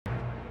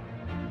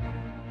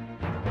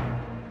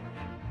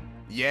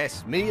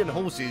Yes, me and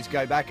horses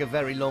go back a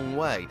very long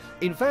way.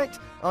 In fact,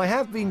 I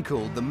have been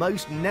called the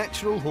most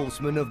natural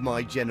horseman of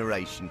my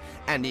generation,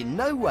 and in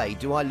no way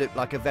do I look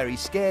like a very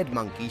scared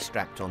monkey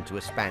strapped onto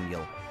a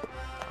spaniel.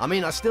 I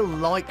mean, I still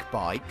like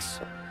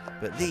bikes,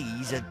 but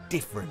these are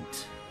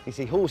different. You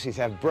see, horses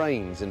have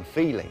brains and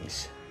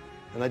feelings,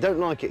 and they don't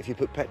like it if you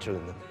put petrol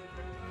in them.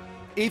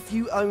 If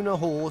you own a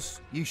horse,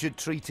 you should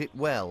treat it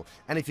well,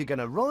 and if you're going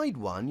to ride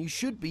one, you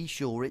should be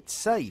sure it's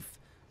safe.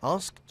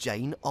 Ask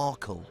Jane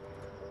Arkle.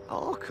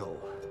 Arkle?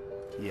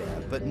 Yeah,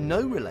 but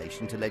no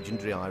relation to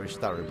legendary Irish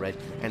thoroughbred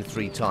and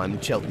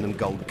three-time Cheltenham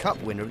Gold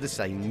Cup winner of the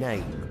same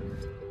name.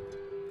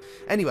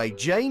 Anyway,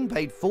 Jane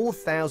paid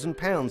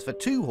 £4,000 for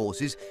 2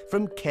 horses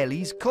from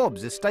Kelly's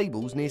Cobs, a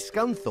stables near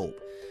Scunthorpe.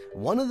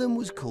 One of them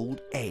was called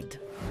Ed.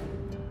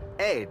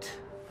 Ed?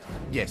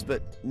 Yes,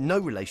 but no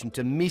relation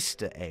to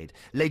Mr. Ed,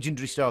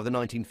 legendary star of the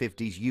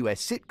 1950s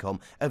US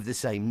sitcom of the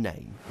same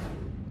name.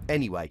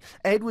 Anyway,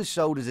 Ed was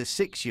sold as a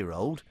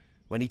 6-year-old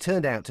when he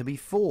turned out to be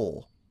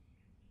 4.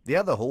 The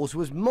other horse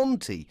was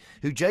Monty,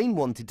 who Jane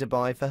wanted to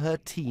buy for her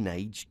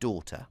teenage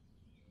daughter.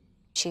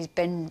 She's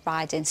been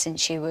riding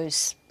since she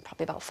was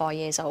probably about 4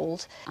 years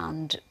old,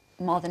 and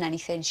more than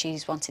anything,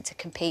 she's wanted to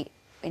compete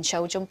in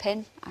show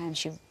jumping,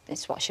 and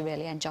it's what she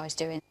really enjoys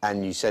doing.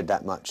 And you said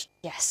that much?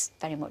 Yes,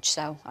 very much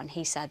so, and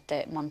he said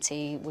that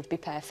Monty would be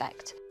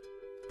perfect.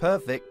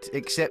 Perfect,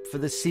 except for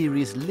the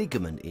serious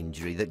ligament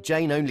injury that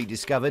Jane only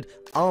discovered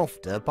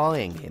after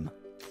buying him.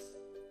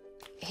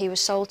 He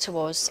was sold to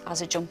us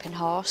as a jumping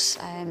horse,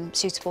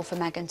 suitable for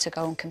Megan to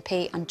go and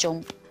compete and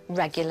jump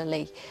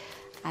regularly.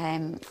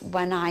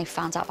 When I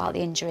found out about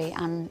the injury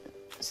and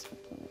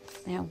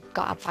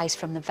got advice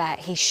from the vet,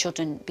 he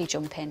shouldn't be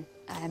jumping,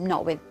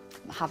 not with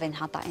having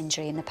had that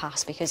injury in the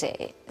past, because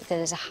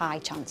there's a high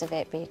chance of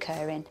it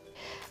reoccurring.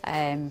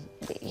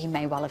 He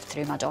may well have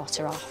threw my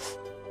daughter off.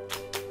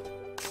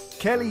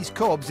 Kelly's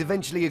Cobs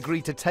eventually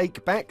agreed to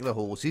take back the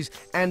horses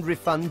and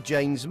refund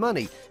Jane's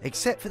money,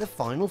 except for the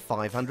final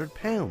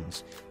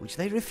 £500, which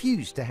they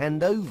refused to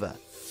hand over.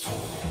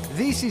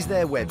 This is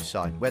their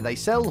website, where they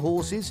sell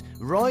horses,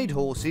 ride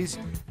horses,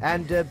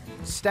 and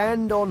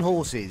stand on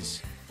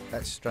horses.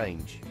 That's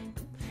strange.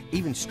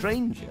 Even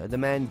stranger, the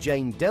man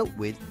Jane dealt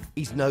with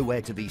is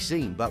nowhere to be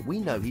seen, but we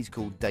know he's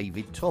called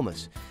David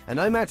Thomas. And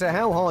no matter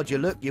how hard you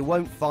look, you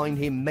won't find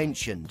him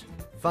mentioned.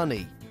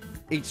 Funny.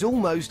 It's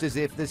almost as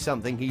if there's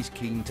something he's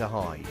keen to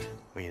hide.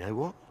 Well, you know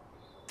what?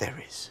 There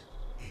is.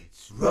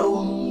 It's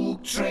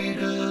rogue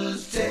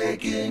traders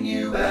taking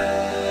you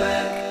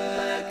back.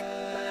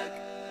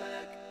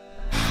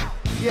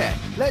 Yeah,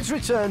 let's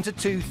return to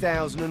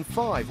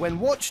 2005, when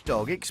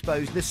Watchdog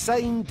exposed the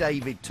same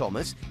David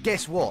Thomas,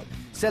 guess what,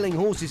 selling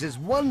horses as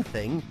one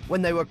thing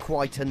when they were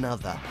quite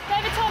another.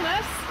 David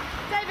Thomas?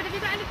 David, have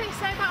you got anything to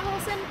say about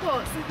horse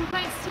imports and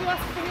complaints to us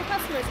from your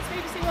customers? It's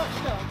BBC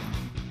Watchdog.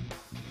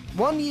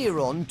 1 year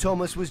on,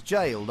 Thomas was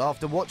jailed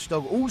after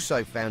Watchdog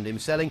also found him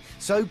selling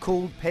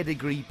so-called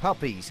pedigree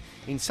puppies.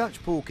 In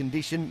such poor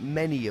condition,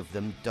 many of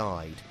them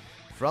died.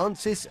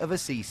 Francis of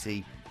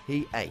Assisi,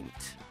 he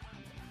ain't.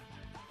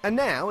 And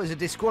now, as a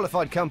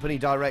disqualified company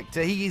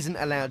director, he isn't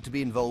allowed to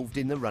be involved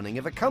in the running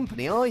of a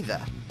company either.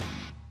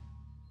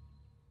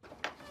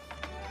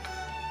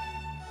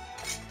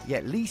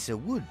 Yet Lisa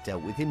Wood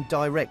dealt with him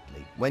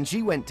directly when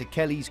she went to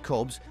Kelly's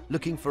Cobs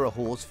looking for a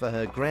horse for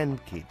her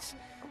grandkids.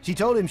 She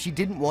told him she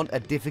didn't want a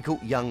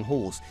difficult young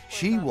horse.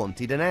 She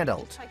wanted an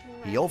adult.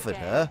 He offered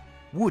her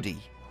Woody.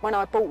 When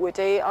I bought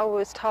Woody, I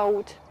was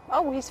told,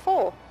 oh, he's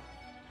 4.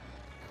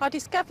 I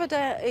discovered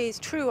his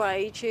true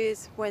age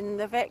is when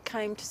the vet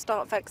came to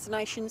start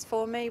vaccinations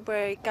for me,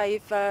 where he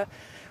gave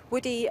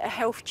Woody a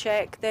health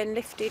check, then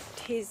lifted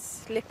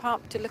his lip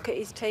up to look at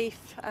his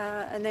teeth,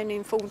 and then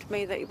informed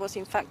me that he was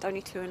in fact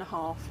only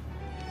 2.5.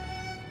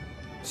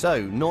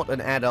 So, not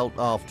an adult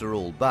after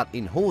all, but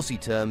in horsey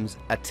terms,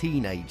 a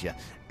teenager,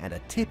 and a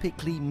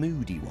typically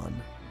moody one.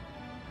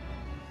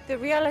 The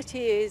reality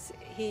is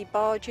he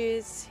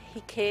barges,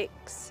 he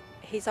kicks,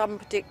 he's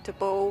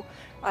unpredictable.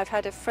 I've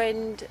had a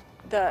friend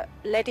that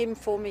led him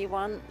for me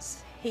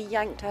once. He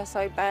yanked her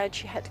so bad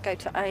she had to go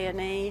to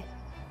A&E.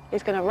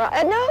 He's going to run.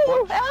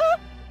 No! Ah!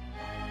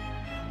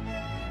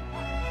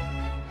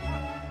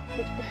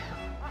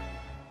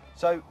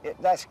 So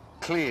that's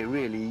clear,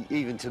 really,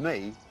 even to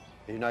me,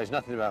 who knows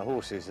nothing about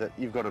horses, that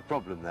you've got a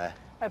problem there.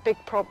 A big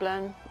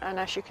problem, and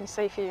as you can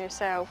see for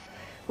yourself,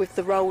 with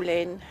the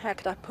rolling, how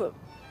could I put,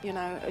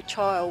 a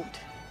child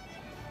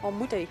on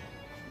Woody?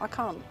 I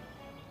can't.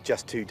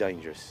 Just too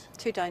dangerous.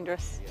 Too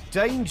dangerous.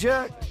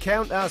 Danger,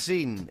 count us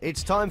in.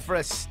 It's time for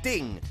a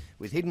sting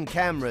with hidden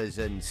cameras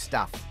and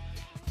stuff.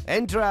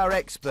 Enter our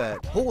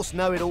expert, horse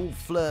know-it-all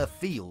Fleur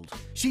Field.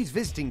 She's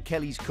visiting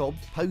Kelly's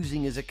Cobs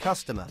posing as a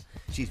customer.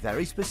 She's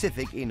very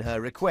specific in her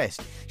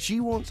request.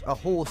 She wants a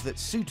horse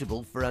that's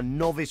suitable for a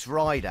novice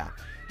rider.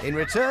 In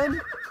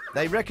return,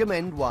 they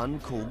recommend one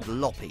called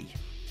Loppy.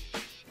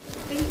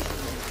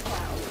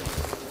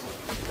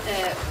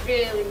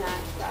 Really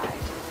nice ride.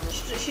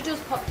 She does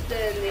pop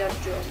the odd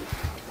jump.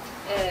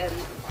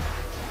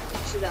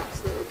 She's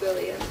absolutely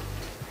brilliant.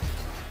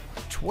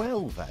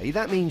 12, eh?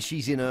 That means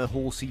she's in her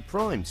horsey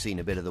prime, seen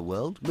a bit of the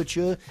world,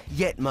 mature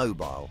yet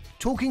mobile.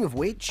 Talking of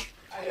which...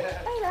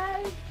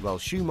 Hello. Well,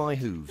 shoe my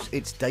hooves,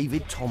 it's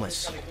David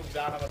Thomas. Oh,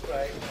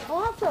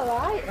 that's all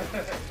right.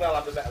 Well,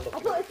 I'm a better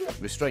look.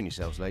 Restrain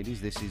yourselves,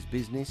 ladies, this is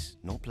business,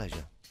 not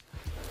pleasure.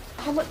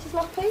 How much is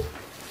Loppy?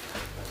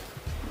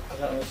 I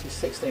don't know if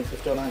she's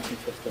 1650 or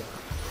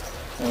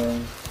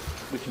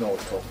 1950. We can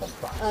always talk on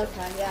price.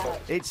 Okay, yeah.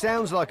 It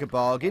sounds like a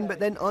bargain, but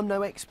then I'm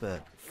no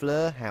expert.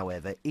 Fleur,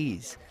 however,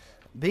 is.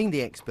 Being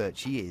the expert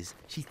she is,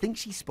 she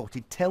thinks she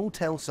spotted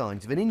telltale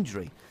signs of an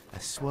injury, a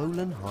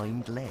swollen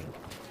hind leg.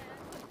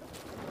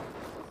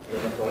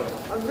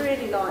 I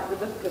really like the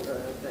look of her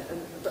a bit,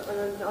 and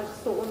I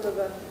just thought one of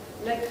her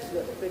legs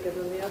looked bigger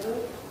than the other.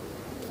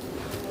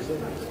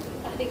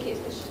 I think it's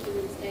because she's been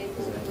in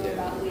stables for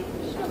about a week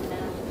and she's not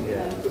now.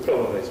 Yeah, the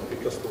problem is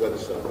because the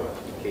weather's so bad,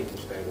 you keep them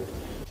stable.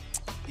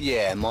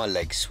 Yeah, my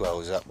leg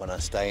swells up when I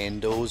stay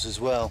indoors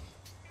as well.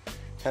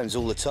 Happens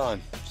all the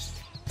time. It's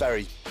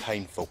very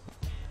painful.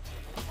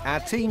 Our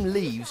team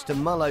leaves to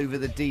mull over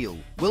the deal.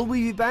 Will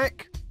we be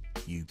back?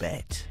 You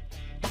bet.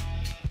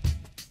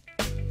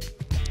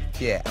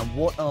 Yeah, and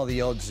what are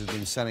the odds of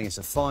them selling us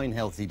a fine,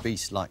 healthy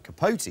beast like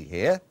Capote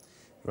here,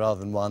 rather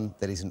than one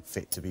that isn't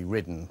fit to be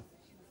ridden?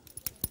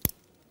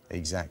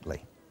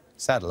 Exactly.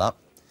 Saddle up,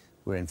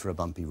 we're in for a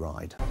bumpy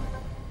ride.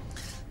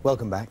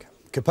 Welcome back.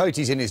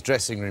 Capote's in his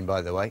dressing room,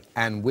 by the way,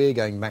 and we're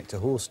going back to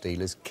horse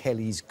dealers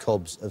Kelly's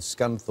Cobbs of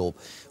Scunthorpe,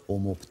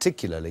 or more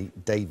particularly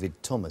David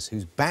Thomas,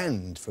 who's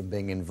banned from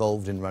being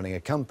involved in running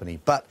a company,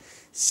 but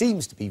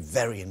seems to be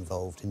very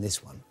involved in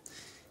this one.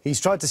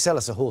 He's tried to sell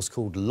us a horse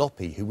called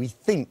Loppy, who we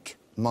think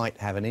might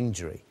have an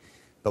injury,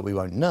 but we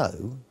won't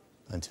know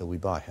until we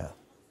buy her.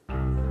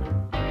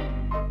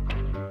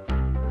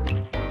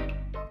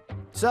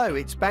 So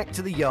it's back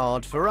to the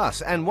yard for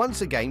us, and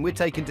once again we're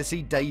taken to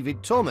see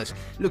David Thomas,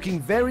 looking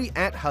very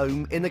at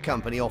home in the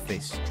company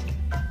office.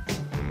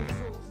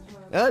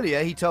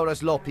 Earlier he told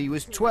us Loppy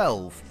was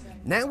 12.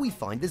 Now we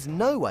find there's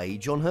no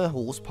age on her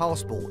horse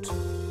passport.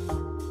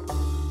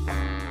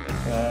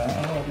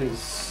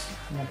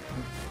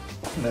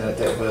 Date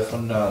of birth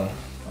unknown.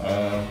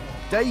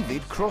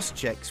 David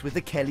cross-checks with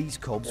the Kelly's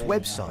Cobbs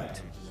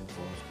website.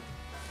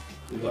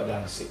 We've got it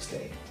down to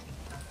 16.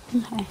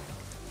 Okay.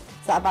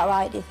 Is that about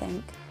right, do you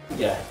think?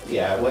 Yeah.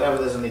 Whenever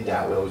there's any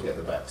doubt, we always get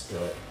the vet to do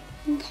it.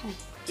 Okay.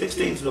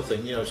 16's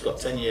nothing, you know, it's got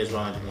 10 years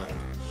riding left.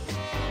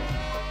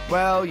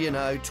 Well, you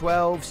know,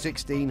 12,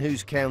 16,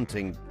 who's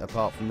counting,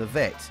 apart from the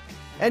vet?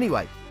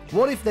 Anyway,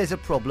 what if there's a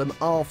problem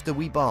after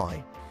we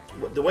buy?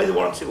 The way the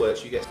warranty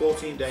works, you get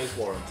 14 days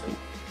warranty,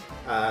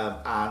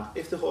 and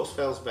if the horse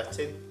fails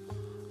vetting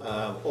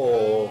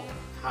or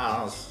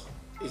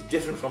is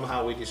different from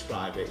how we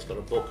describe it, it's got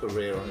a buck, a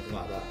rear or anything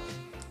like that,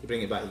 you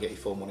bring it back, you get your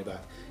full money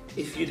back.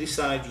 If you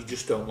decide you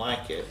just don't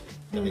like it,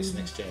 then it's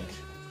an exchange,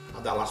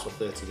 and that lasts for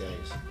 30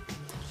 days.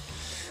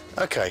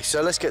 OK,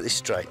 so let's get this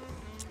straight.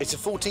 It's a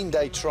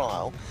 14-day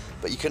trial,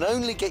 but you can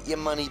only get your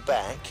money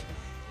back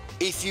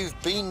if you've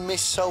been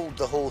missold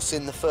the horse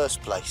in the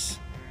first place.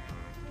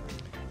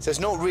 So it's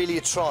not really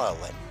a trial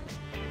then.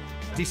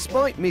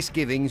 Despite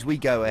misgivings, we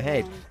go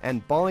ahead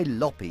and buy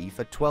Loppy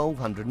for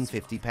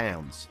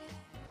 £1,250.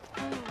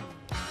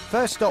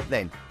 First stop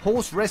then,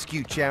 horse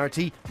rescue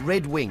charity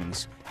Red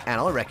Wings,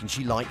 and I reckon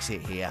she likes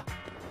it here.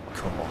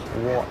 God,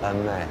 what a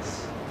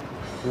mess.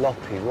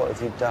 Loppy, what have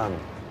you done?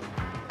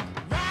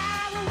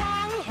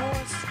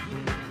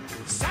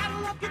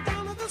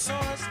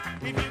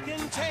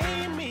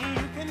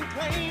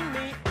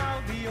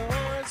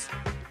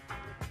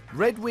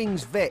 Red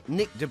Wings vet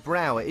Nick de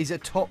Brouwer is a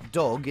top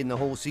dog in the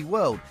horsey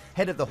world,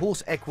 head of the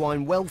Horse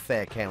Equine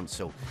Welfare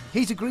Council.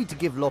 He's agreed to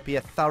give Loppy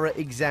a thorough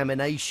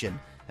examination.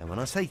 And when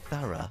I say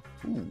thorough,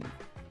 ooh.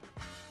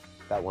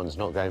 That one's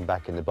not going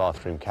back in the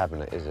bathroom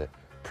cabinet, is it?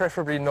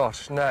 Preferably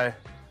not, no.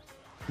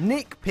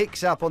 Nick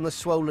picks up on the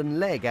swollen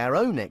leg our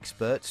own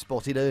expert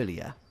spotted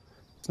earlier.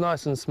 It's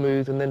nice and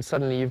smooth, and then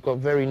suddenly you've got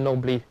very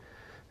knobbly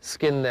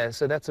skin there,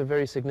 so that's a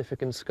very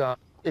significant scar.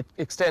 It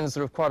extends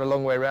sort of quite a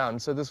long way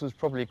around, so this was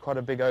probably quite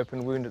a big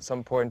open wound at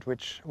some point,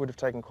 which would have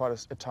taken quite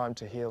a time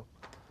to heal.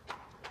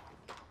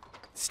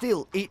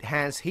 Still, it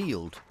has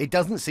healed. It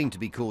doesn't seem to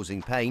be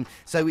causing pain,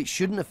 so it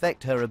shouldn't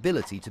affect her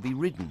ability to be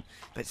ridden.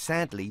 But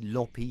sadly,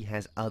 Loppy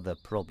has other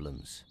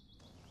problems.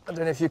 I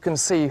don't know if you can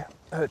see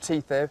her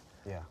teeth there.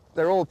 Yeah.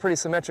 They're all pretty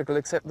symmetrical,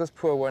 except this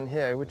poor one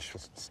here, which...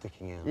 It's just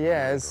sticking out.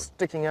 Yeah, is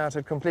sticking out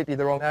at completely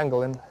the wrong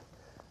angle, and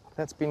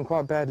that's been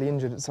quite badly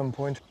injured at some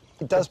point.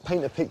 It does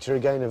paint a picture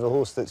again of a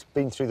horse that's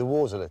been through the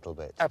wars a little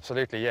bit.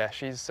 Absolutely, yeah.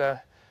 She's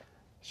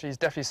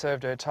definitely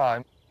served her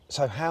time.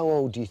 So how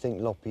old do you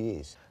think Loppy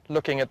is?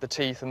 Looking at the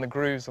teeth and the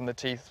grooves on the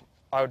teeth,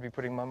 I would be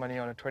putting my money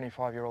on a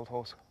 25-year-old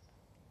horse.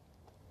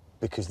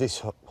 Because this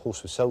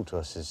horse was sold to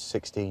us as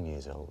 16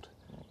 years old.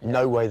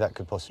 No way that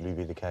could possibly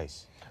be the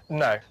case.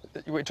 No.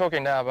 We're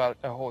talking now about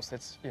a horse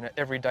that's, you know,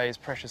 every day is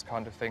precious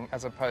kind of thing,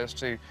 as opposed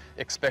to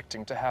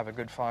expecting to have a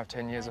good 5,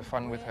 10 years of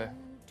fun with her.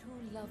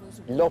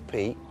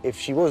 Loppy, if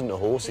she wasn't a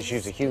horse, if she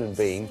was a human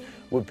being,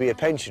 would be a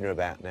pensioner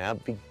about now,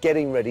 be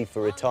getting ready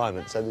for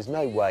retirement, so there's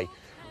no way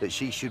that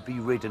she should be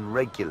ridden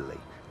regularly.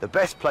 The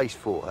best place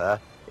for her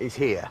is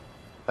here,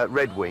 at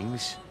Red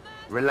Wings,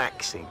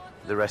 relaxing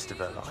the rest of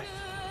her life.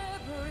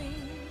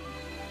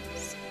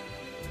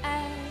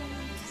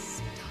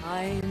 As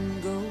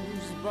time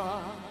goes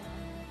by.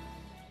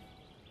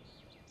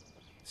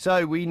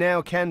 So we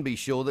now can be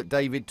sure that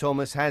David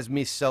Thomas has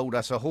missold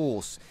us a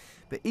horse.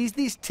 But is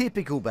this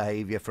typical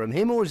behaviour from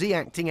him, or is he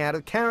acting out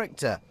of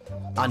character?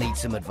 I need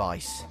some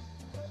advice.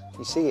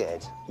 You see,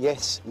 Ed,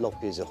 yes,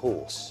 Loppy is a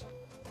horse,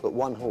 but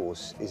one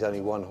horse is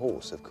only one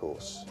horse, of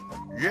course.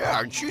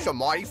 Yeah, and she's a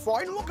mighty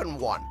fine-looking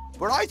one.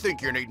 But I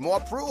think you need more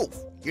proof.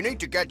 You need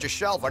to get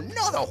yourself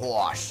another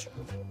horse.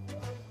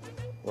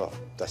 Well,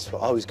 that's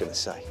what I was going to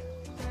say.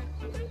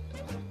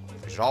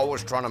 He's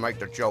always trying to make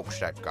the jokes,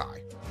 that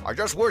guy. I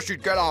just wish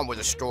you'd get on with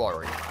the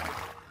story.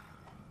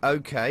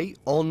 OK,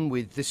 on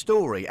with the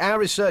story. Our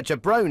researcher,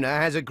 Brona,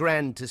 has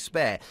 £1,000 to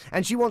spare,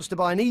 and she wants to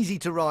buy an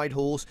easy-to-ride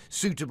horse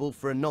suitable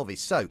for a novice.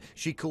 So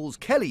she calls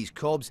Kelly's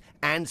Cobs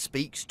and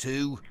speaks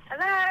to...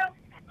 Hello?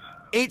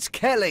 It's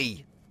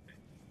Kelly!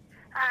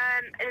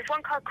 There's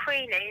one called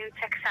Queenie who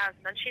takes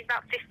 1,000 on. She's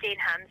about 15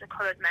 hands, a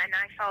coloured mare,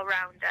 nice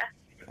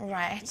all-rounder.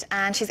 Right,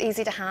 and she's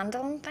easy to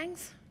handle and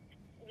things?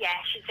 Yeah,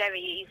 she's very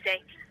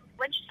easy.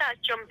 When she starts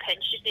jumping,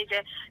 she just needs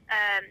a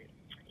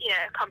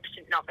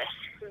competent novice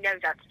who knows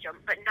how to jump,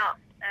 but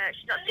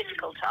she's not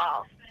difficult at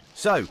all.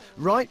 So,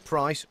 right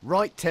price,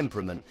 right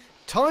temperament.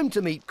 Time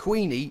to meet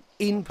Queenie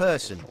in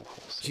person.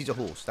 She's a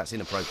horse, that's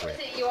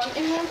inappropriate. You want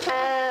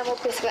well,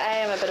 basically, I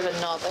am a bit of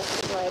a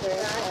novice rider.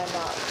 I'm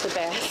not the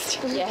best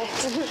yet.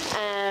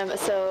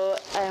 So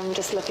I'm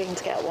just looking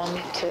to get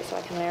one so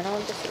I can learn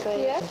on,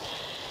 basically. Yeah.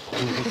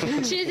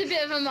 She's a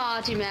bit of a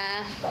mardy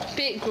mare, a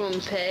bit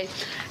grumpy,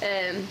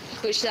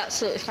 but she's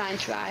absolutely fine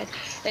to ride.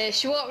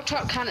 She won't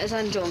trot canters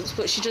and jumps,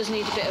 but she does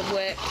need a bit of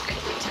work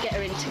to get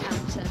her into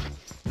canter.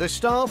 The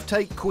staff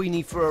take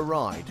Queenie for a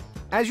ride.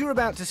 As you're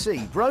about to see,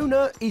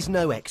 Brona is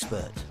no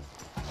expert.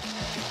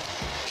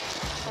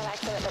 I like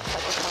that it looks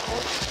like a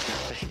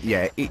cottage.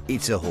 Yeah,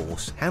 it's a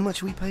horse. How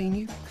much are we paying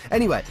you?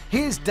 Anyway,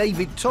 here's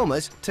David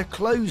Thomas to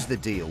close the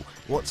deal.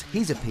 What's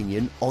his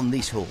opinion on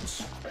this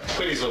horse?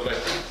 Queenie's lovely.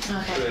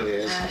 Okay. It really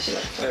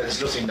is.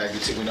 There's nothing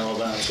negative we know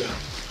about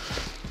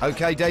her.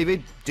 OK,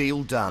 David,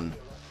 deal done.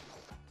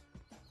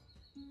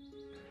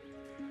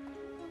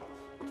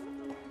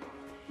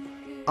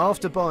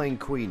 After buying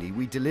Queenie,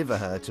 we deliver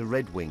her to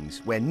Red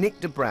Wings, where Nick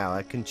de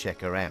Brouwer can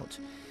check her out.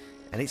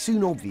 And it's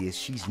soon obvious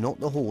she's not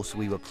the horse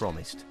we were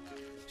promised.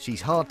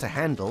 She's hard to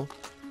handle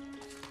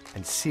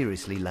and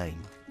seriously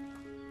lame.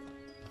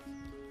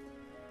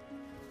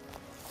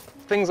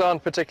 Things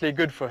aren't particularly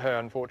good for her,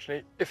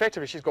 unfortunately.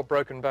 Effectively, she's got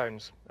broken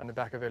bones on the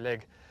back of her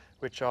leg,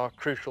 which are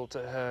crucial to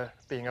her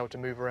being able to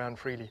move around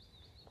freely.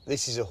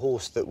 This is a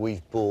horse that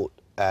we've bought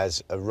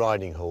as a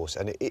riding horse,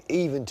 and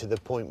even to the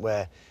point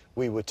where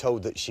we were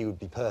told that she would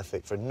be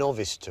perfect for a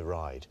novice to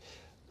ride.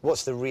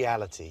 What's the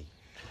reality?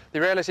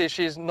 The reality is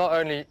she's not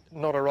only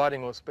not a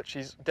riding horse, but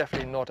she's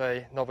definitely not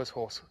a novice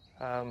horse.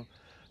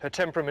 Her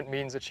temperament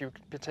means that she would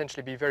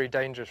potentially be very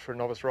dangerous for a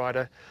novice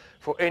rider.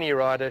 For any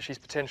rider, she's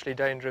potentially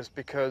dangerous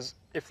because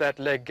if that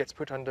leg gets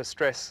put under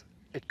stress,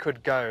 it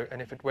could go,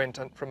 and if it went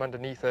from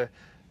underneath her,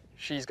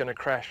 she's going to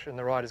crash and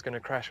the rider's going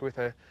to crash with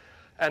her.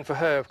 And for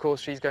her, of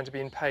course, she's going to be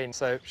in pain,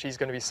 so she's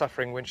going to be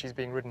suffering when she's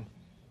being ridden.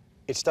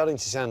 It's starting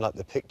to sound like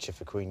the picture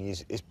for Queenie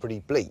is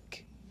pretty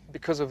bleak.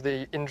 Because of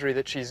the injury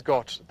that she's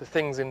got, the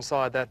things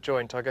inside that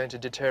joint are going to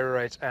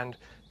deteriorate, and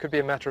could be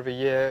a matter of a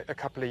year, a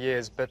couple of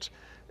years, but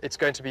it's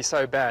going to be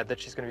so bad that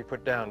she's going to be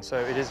put down. So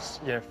it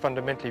is,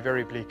 fundamentally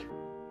very bleak.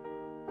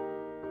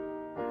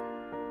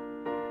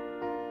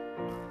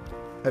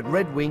 At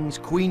Red Wings,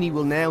 Queenie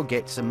will now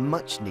get some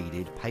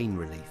much-needed pain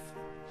relief.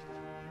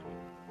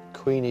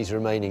 Queenie's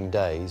remaining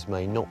days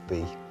may not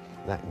be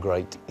that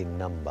great in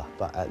number,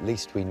 but at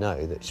least we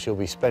know that she'll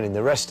be spending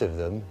the rest of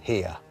them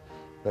here,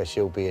 where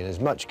she'll be in as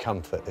much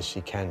comfort as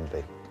she can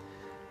be.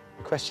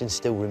 The question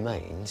still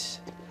remains,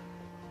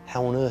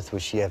 how on earth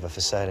was she ever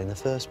for sale in the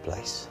first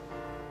place?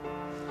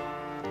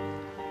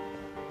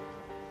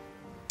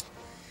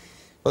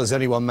 Well, there's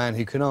only one man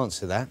who can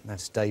answer that.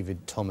 That's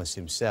David Thomas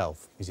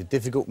himself. He's a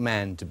difficult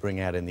man to bring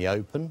out in the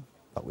open,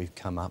 but we've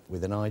come up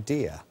with an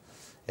idea.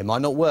 It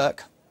might not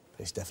work,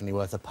 but it's definitely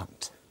worth a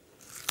punt.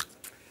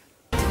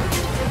 There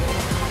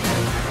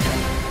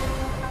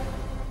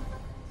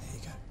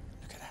you go.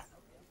 Look at that.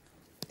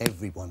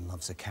 Everyone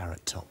loves a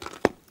carrot top.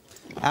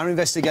 Our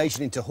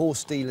investigation into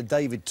horse dealer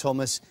David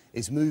Thomas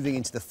is moving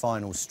into the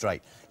final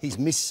straight. He's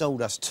missold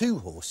us 2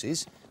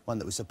 horses. One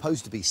that was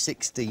supposed to be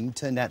 16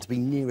 turned out to be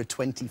nearer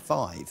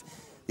 25.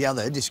 The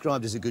other,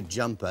 described as a good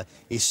jumper,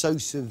 is so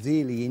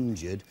severely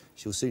injured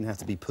she'll soon have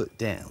to be put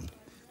down.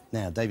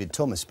 Now, David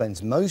Thomas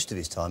spends most of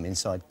his time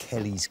inside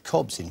Kelly's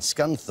Cobs in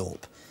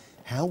Scunthorpe.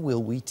 How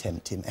will we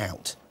tempt him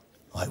out,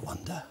 I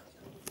wonder?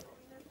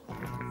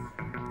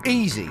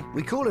 Easy.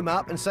 We call him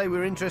up and say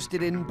we're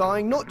interested in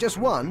buying not just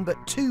 1, but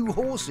 2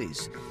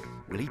 horses.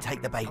 Will he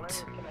take the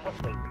bait?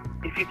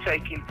 If you're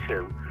taking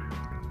 2,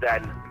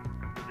 then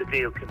the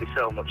deal can be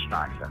so much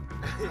nicer.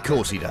 Of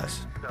course he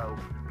does. So,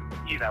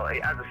 you know,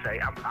 as I say,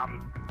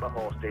 I'm a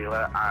horse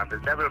dealer, and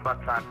there's never a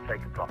bad time to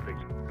take a profit.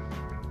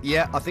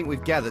 Yeah, I think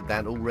we've gathered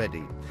that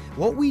already.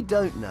 What we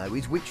don't know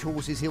is which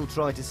horses he'll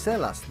try to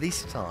sell us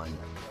this time.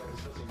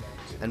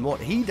 And what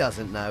he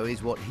doesn't know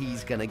is what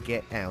he's going to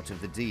get out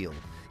of the deal.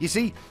 You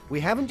see,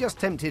 we haven't just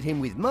tempted him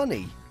with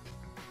money,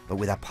 but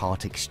with a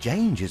part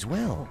exchange as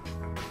well.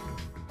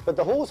 But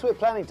the horse we're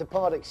planning to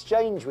part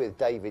exchange with,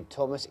 David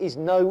Thomas, is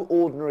no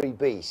ordinary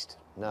beast.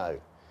 No.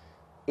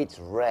 It's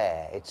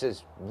rare. It's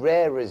as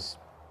rare as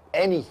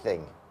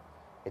anything.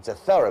 It's a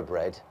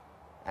thoroughbred,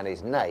 and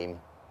his name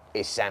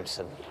is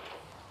Samson.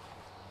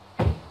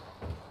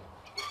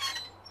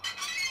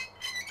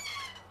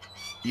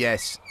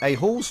 Yes, a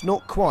horse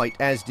not quite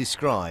as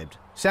described.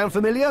 Sound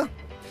familiar?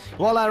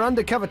 While our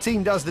undercover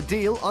team does the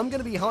deal, I'm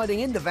going to be hiding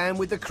in the van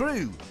with the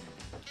crew.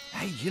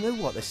 Hey, you know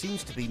what? There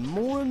seems to be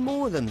more and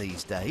more of them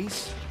these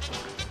days.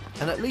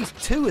 And at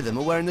least 2 of them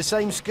are wearing the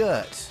same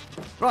skirts.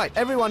 Right,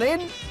 everyone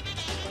in?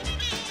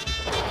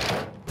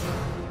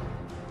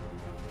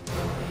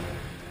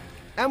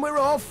 And we're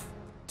off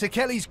to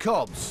Kelly's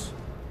Cobs,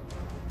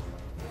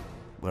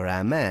 where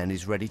our man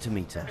is ready to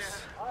meet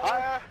us.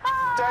 Hiya,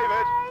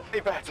 David. Any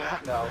better?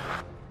 No.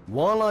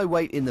 While I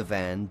wait in the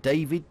van,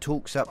 David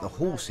talks up the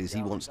horses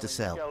he wants to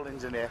sell.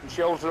 Geldings in here, and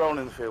she holds her own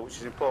in the field, which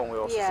is important with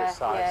horses this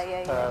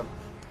size.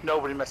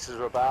 Nobody messes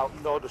her about,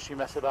 nor does she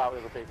mess about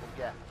with other people.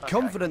 Yeah. Okay.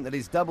 Confident that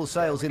his double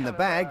sale's in the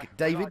bag,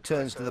 David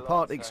turns to the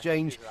part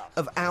exchange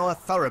of our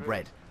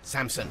thoroughbred,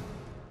 Samson.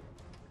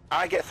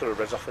 I get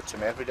thoroughbreds offered to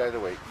me every day of the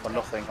week for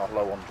nothing or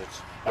low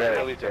hundreds. I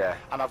really do. Yeah.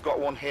 And I've got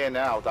one here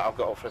now that I've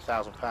got up for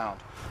 £1,000,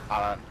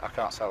 and I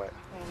can't sell it.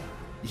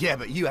 Yeah,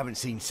 but you haven't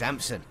seen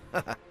Samson.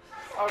 Come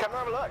and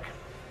have a look.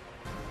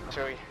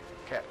 Shall we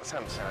get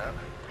Samson out?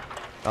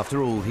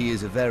 After all, he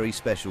is a very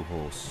special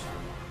horse.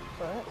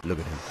 Right. Look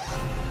at him.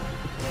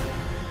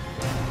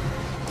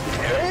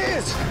 Here he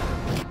is!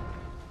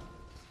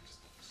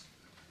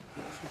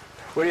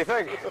 What do you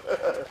think?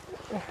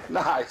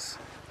 Nice.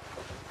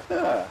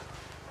 Yeah.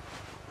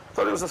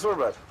 Thought it was a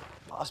thoroughbred.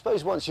 I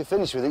suppose once you're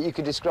finished with it, you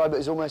could describe it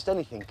as almost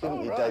anything,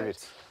 couldn't you, David?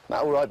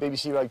 Matt, all right,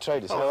 BBC Road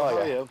Traders, how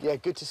are you? Yeah,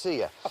 good to see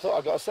you. I thought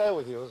I got a sale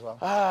with you as well.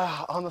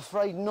 I'm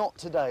afraid not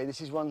today.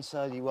 This is one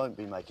sale you won't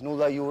be making,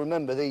 although you'll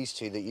remember these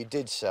 2 that you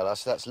did sell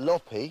us. That's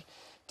Loppy,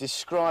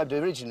 described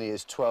originally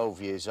as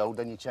 12 years old,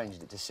 then you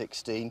changed it to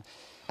 16.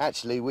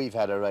 Actually, we've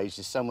had her aged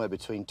as somewhere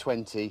between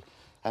 20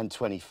 and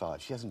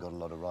 25. She hasn't got a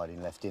lot of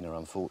riding left in her,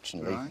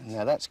 unfortunately. Right.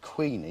 Now, that's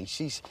Queenie.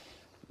 She's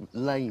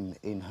lame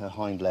in her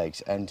hind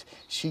legs, and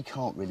she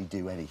can't really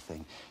do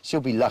anything.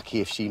 She'll be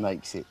lucky if she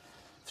makes it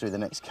through the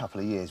next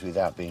couple of years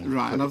without being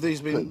Right, and have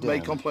these been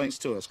made complaints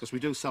to us? Because we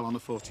do sell on a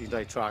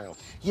 14-day trial.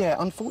 Yeah,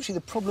 unfortunately,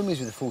 the problem is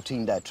with the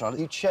 14-day trial,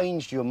 you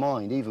changed your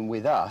mind, even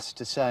with us,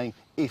 to saying,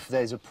 if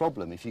there's a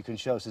problem, if you can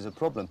show us there's a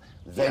problem,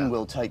 then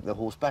we'll take the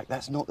horse back.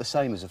 That's not the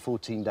same as a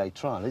 14-day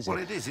trial, is it? Well,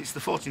 it is. It's the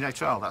 14-day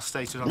trial that's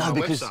stated on No, our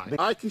because- website.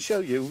 I can show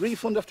you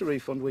refund after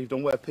refund we've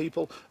done where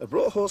people have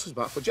brought horses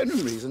back for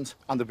genuine reasons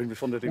and they've been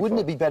refunded in Wouldn't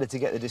full. it be better to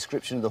get the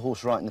description of the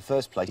horse right in the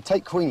first place?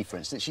 Take Queenie, for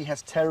instance. She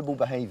has terrible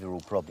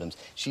behavioural problems.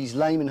 She's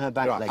lame in her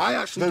back legs. I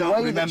actually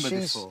don't remember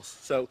this horse,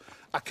 so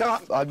I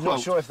can't I'm not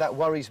sure if that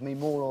worries me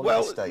more or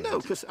less, David. Well, no,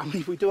 because, I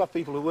mean, we do have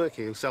people who work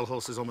here who sell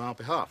horses on our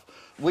behalf.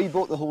 We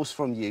bought the horse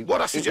from you.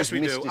 What I suggest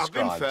we do, I've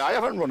been fair, I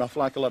haven't run off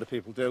like a lot of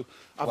people do.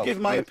 I've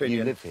given my opinion.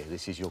 You live here,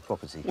 this is your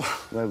property.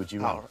 Where would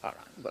you run? All right.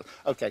 But,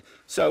 OK,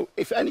 so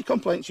if any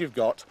complaints you've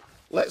got,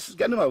 let's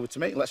get them over to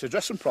me, let's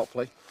address them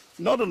properly,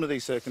 not under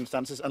these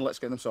circumstances, and let's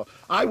get them sorted.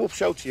 I will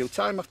show to you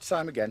time after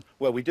time again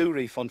where we do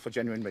refund for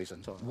genuine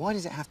reasons. Why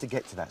does it have to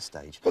get to that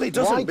stage? Well, it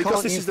doesn't,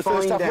 because this is the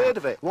first I've heard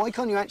of it. Why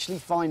can't you actually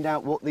find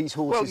out what these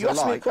horses well, you are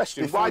asked me a like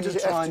question. before Why you does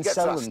it try have to and get to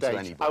sell that them to stage?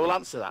 anybody? I will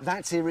answer that.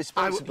 That's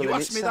irresponsible You in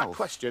asked me itself. that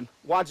question.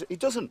 Why does it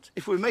doesn't.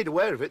 If we're made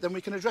aware of it, then we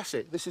can address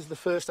it. This is the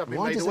first I've been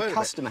Why made does aware the of it.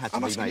 customer have to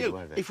I'm be asking made you,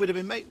 aware of it? if we'd have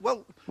been made...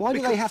 Well, Why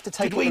do they have to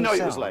take Did we know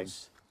it was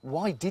themselves? lame?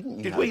 Why didn't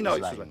you Did know we it know was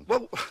it was lame? lame?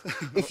 Well...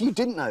 If you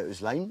didn't know it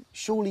was lame,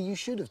 surely you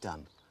should have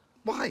done.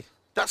 Why?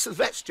 That's the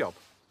vet's job.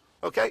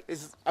 OK?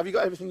 Have you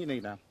got everything you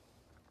need now?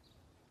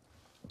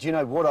 Do you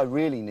know what I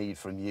really need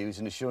from you is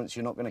an assurance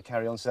you're not going to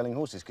carry on selling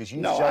horses? Because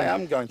you've No, shown, I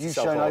am going to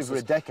sell shown horses. over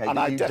a decade and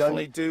that I you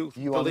definitely don't,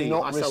 do you are believe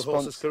not I sell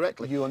horses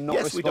correctly. You are not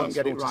yes, we don't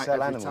get it responsible right to sell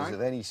every animals time.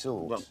 of any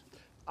sort. Well,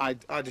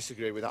 I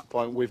disagree with that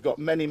point. We've got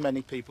many,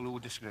 many people who will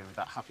disagree with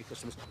that. Happy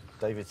customers.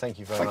 David, thank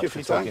you very Thank much you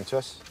for for your talking time. to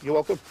us. You're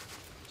welcome.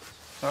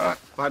 All right,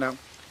 bye now.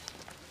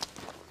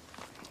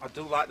 I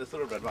do like the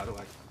thoroughbred, by the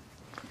way.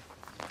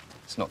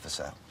 It's not for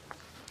sale.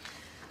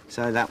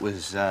 So that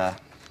was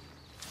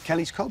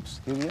Kelly's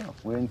Cobs. Here we are.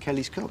 We're in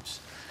Kelly's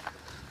Cobs.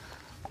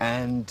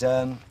 And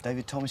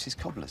David Thomas's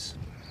Cobblers.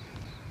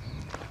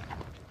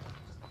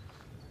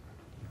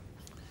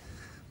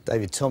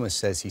 David Thomas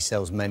says he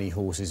sells many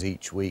horses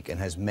each week and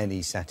has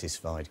many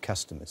satisfied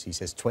customers. He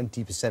says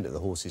 20% of the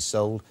horses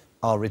sold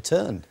are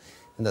returned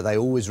and that they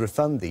always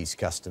refund these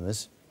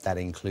customers That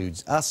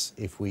includes us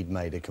if we'd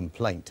made a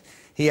complaint.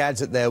 He adds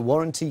that their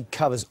warranty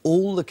covers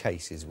all the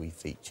cases we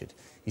featured.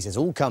 He says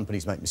all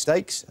companies make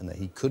mistakes and that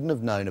he couldn't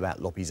have known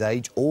about Loppy's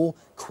age or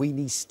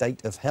Queenie's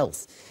state of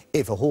health.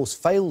 If a horse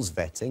fails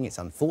vetting, it's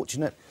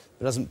unfortunate,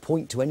 but doesn't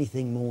point to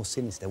anything more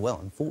sinister. Well,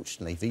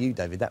 unfortunately for you,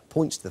 David, that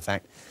points to the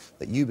fact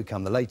that you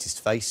become the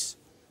latest face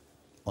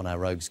on our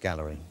rogues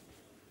gallery.